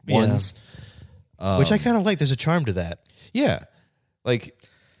 dated ones. Which I kind of like. There's a charm to that. Yeah, like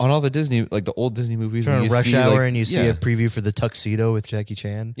on all the Disney, like the old Disney movies, Turn on Rush see, Hour like, and you see a preview for the Tuxedo with Jackie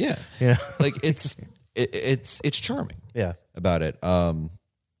Chan. Yeah, like it's charming. Yeah, about it.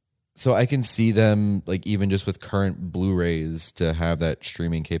 So I can see them, like, even just with current Blu-rays to have that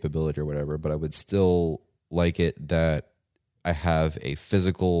streaming capability or whatever, but I would still like it that I have a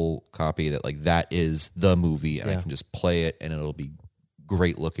physical copy that, like, that is the movie, and I can just play it and it'll be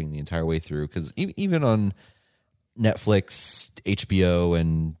great looking the entire way through. Because even on Netflix, HBO,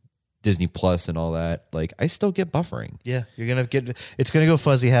 and Disney Plus and all that, like, I still get buffering. Yeah, it's going to go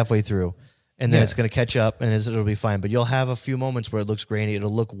fuzzy halfway through. And then it's going to catch up, and it'll be fine. But you'll have a few moments where it looks grainy. It'll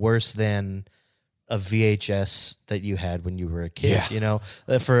look worse than a VHS that you had when you were a kid,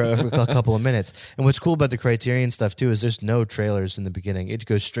 for a couple of minutes. And what's cool about the Criterion stuff, too, is there's no trailers in the beginning. It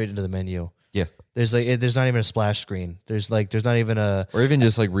goes straight into the menu. Yeah. There's not even a splash screen. There's not even a... Or even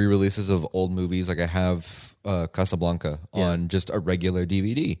just, like, re-releases of old movies. Like, I have Casablanca on just a regular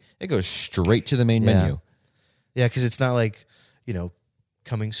DVD. It goes straight to the main menu. Yeah, because it's not like,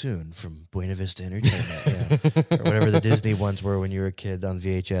 coming soon from Buena Vista Entertainment, or whatever the Disney ones were when you were a kid on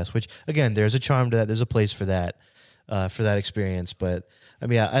VHS. Which again, there's a charm to that. There's a place for that experience. But I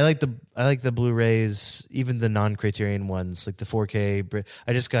mean, I like the Blu-rays, even the non-Criterion ones, like the 4K.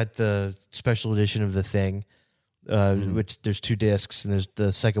 I just got the special edition of The Thing, which there's 2 discs, and there's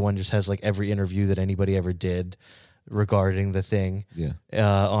the second one just has like every interview that anybody ever did regarding The Thing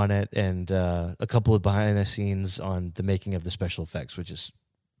on it, and a couple of behind the scenes on the making of the special effects, which is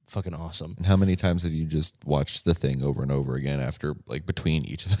fucking awesome. And how many times have you just watched The Thing over and over again after, like, between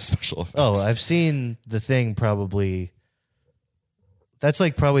each of the special effects? Oh, I've seen The Thing probably. That's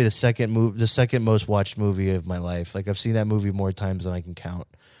like probably the second most watched movie of my life. Like, I've seen that movie more times than I can count.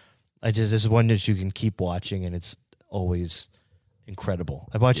 There's one that you can keep watching, and it's always incredible.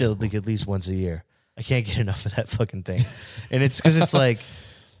 I watch it like at least once a year. I can't get enough of that fucking thing. And it's because it's like,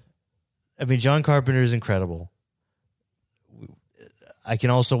 I mean, John Carpenter is incredible. I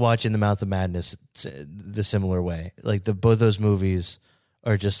can also watch In the Mouth of Madness the similar way. Like both those movies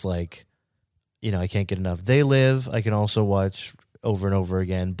are just like, I can't get enough. They Live, I can also watch over and over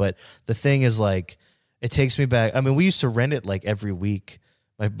again. But The Thing is like, it takes me back. I mean, we used to rent it like every week.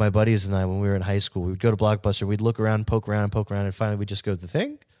 My buddies and I, when we were in high school, we would go to Blockbuster, we'd look around, poke around, and finally we'd just go, The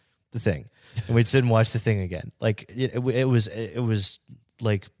Thing? The Thing. And we'd sit and watch The Thing again. Like it was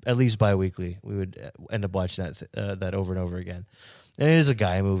like at least bi-weekly. We would end up watching that over and over again. And it is a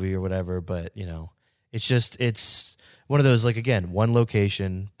guy movie or whatever, but it's one of those, like, again, one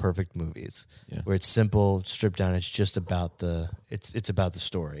location, perfect movies where it's simple, stripped down. It's just about it's about the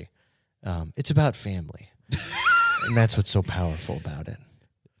story. It's about family, and that's what's so powerful about it.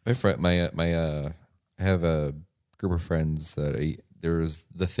 My friend, I have a group of friends that there was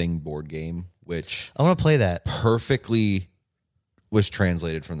The Thing board game, which I want to play that. Perfectly was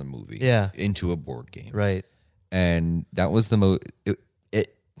translated from the movie into a board game. Right. And that was the most, it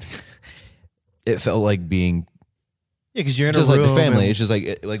felt like being, because you're in just a like room, the family. It's just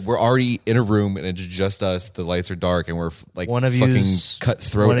like we're already in a room and it's just us. The lights are dark and we're like one of fucking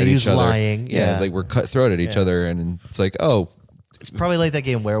cutthroat at each other. Lying. Yeah. It's like we're cutthroat at each other, and it's like, oh, it's probably like that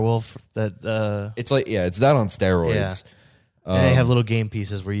game Werewolf. That it's like, it's that on steroids. And they have little game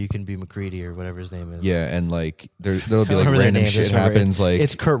pieces where you can be McCready or whatever his name is. Yeah, and like there'll be like Remember their random names, shit just remember happens. Like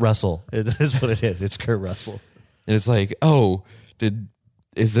it's Kurt Russell. That's what it is. It's Kurt Russell. and it's like, oh,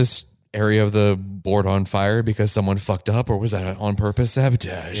 is this area of the board on fire because someone fucked up, or was that on purpose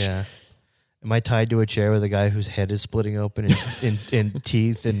sabotage? Yeah. Am I tied to a chair with a guy whose head is splitting open and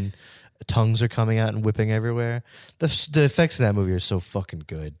teeth and tongues are coming out and whipping everywhere? The effects in that movie are so fucking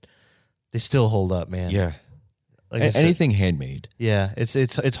good. They still hold up, man. Yeah. Like anything handmade. Yeah,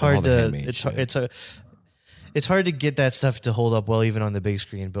 it's hard to it's hard to get that stuff to hold up well even on the big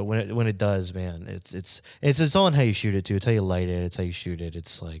screen. But when it does, man, it's all in how you shoot it too. It's how you light it. It's how you shoot it.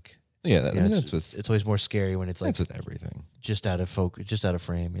 It's like it's always more scary when it's like that's with everything just out of focus, just out of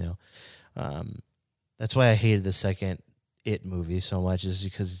frame. You know, that's why I hated the second It movie so much, is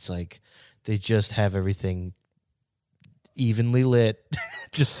because it's like they just have everything evenly lit,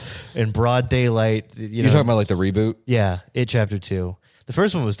 just in broad daylight. You're talking about like the reboot? Yeah, It Chapter 2. The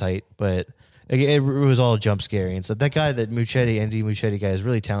first one was tight, but it was all jump scary and stuff. That guy, Andy Muschietti guy, is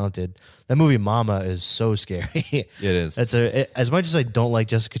really talented. That movie Mama is so scary. It is. As much as I don't like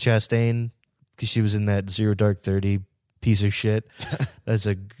Jessica Chastain because she was in that Zero Dark 30 piece of shit. That's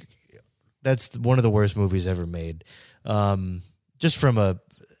one of the worst movies ever made. Just from a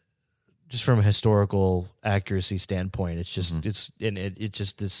historical accuracy standpoint, it's just it's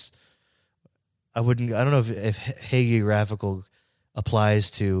just this. I don't know if hagiographical applies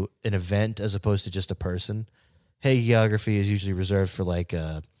to an event as opposed to just a person. Hagiography is usually reserved for like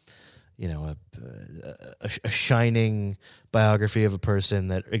a shining biography of a person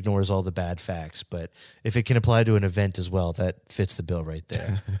that ignores all the bad facts. But if it can apply to an event as well, that fits the bill right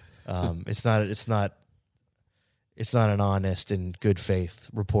there. It's not an honest and good faith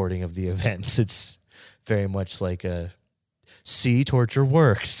reporting of the events. It's very much like torture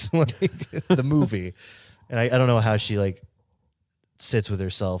works, like the movie. And I don't know how she like sits with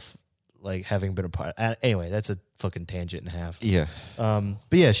herself, like having been a part. Anyway, that's a fucking tangent and a half. Yeah. But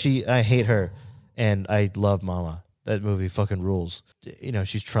yeah, I hate her, and I love Mama. That movie fucking rules. You know,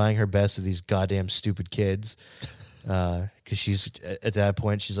 she's trying her best with these goddamn stupid kids, because she's at that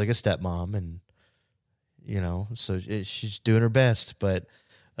point she's like a stepmom, and you know, so she's doing her best. But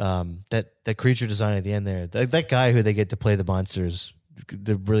that creature design at the end there, that guy who they get to play the monsters,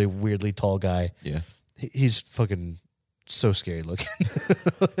 the really weirdly tall guy. Yeah, he's fucking so scary looking.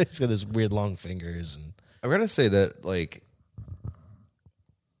 He's got those weird long fingers, and I've got to say that like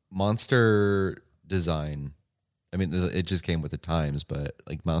monster design. I mean, it just came with the times, but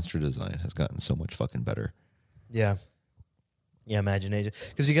like monster design has gotten so much fucking better. Yeah, imagination,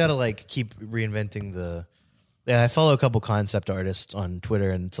 because you got to like keep reinventing the. Yeah, I follow a couple concept artists on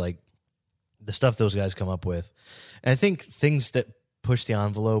Twitter, and it's like the stuff those guys come up with. And I think things that push the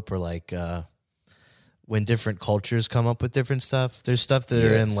envelope are like when different cultures come up with different stuff. There's stuff that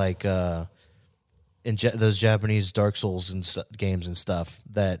are in like those Japanese Dark Souls and games and stuff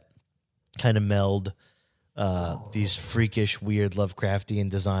that kind of meld these freakish, weird Lovecraftian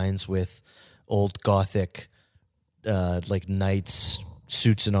designs with old Gothic like knights,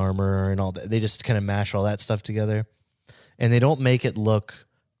 suits and armor and all that. They just kind of mash all that stuff together, and they don't make it look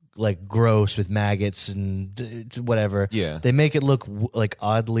like gross with maggots and whatever. Yeah, they make it look like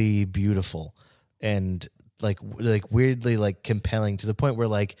oddly beautiful and like weirdly like compelling, to the point where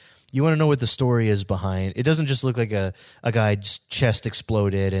like you want to know what the story is behind. It doesn't just look like a guy's chest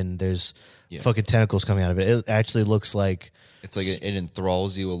exploded and there's fucking tentacles coming out of it. It actually looks like it's like it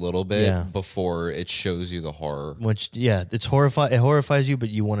enthralls you a little bit before it shows you the horror. Which it's horrifying. It horrifies you, but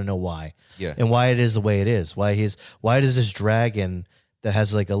you want to know why. Yeah, and why it is the way it is. Why does this dragon that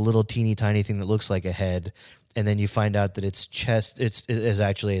has like a little teeny tiny thing that looks like a head, and then you find out that its chest is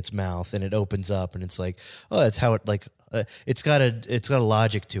actually its mouth, and it opens up, and it's like, oh, that's how it like. It's got a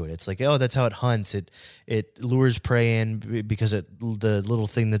logic to it. It's like, oh, that's how it hunts. It lures prey in because the little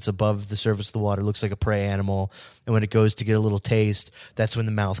thing that's above the surface of the water looks like a prey animal, and when it goes to get a little taste, that's when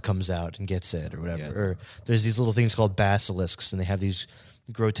the mouth comes out and gets it or whatever. Yeah. Or there's these little things called basilisks, and they have these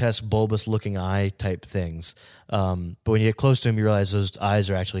grotesque bulbous looking eye type things. But when you get close to them, you realize those eyes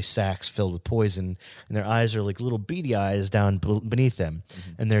are actually sacs filled with poison, and their eyes are like little beady eyes down beneath them,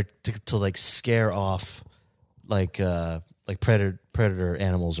 and they're to like scare off like predator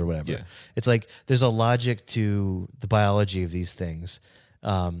animals or whatever. Yeah. It's like there's a logic to the biology of these things,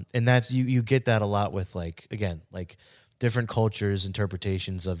 and that's you get that a lot with like different cultures'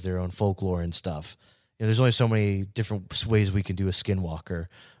 interpretations of their own folklore and stuff. You know, there's only so many different ways we can do a skinwalker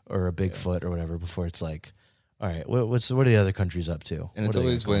or a Bigfoot or whatever before it's like, all right, what are the other countries up to? And it's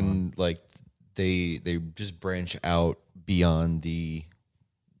always when like they just branch out beyond the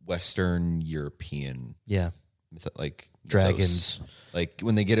Western European like Dragons. mythos. Like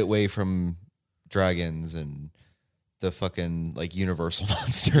when they get away from dragons and the fucking like universal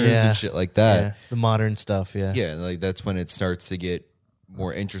monsters and shit like that. Yeah. The modern stuff, yeah. Yeah, like that's when it starts to get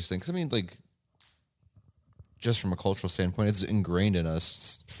more interesting. Because I mean, like, just from a cultural standpoint, it's ingrained in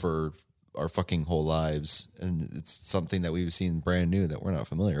us for our fucking whole lives, and it's something that we've seen brand new that we're not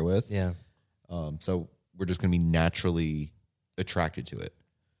familiar with. Yeah. So we're just gonna be naturally attracted to it.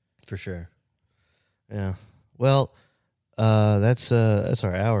 For sure. Yeah. Well, that's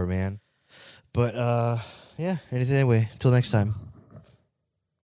our hour, man. But yeah, anything anyway, till next time.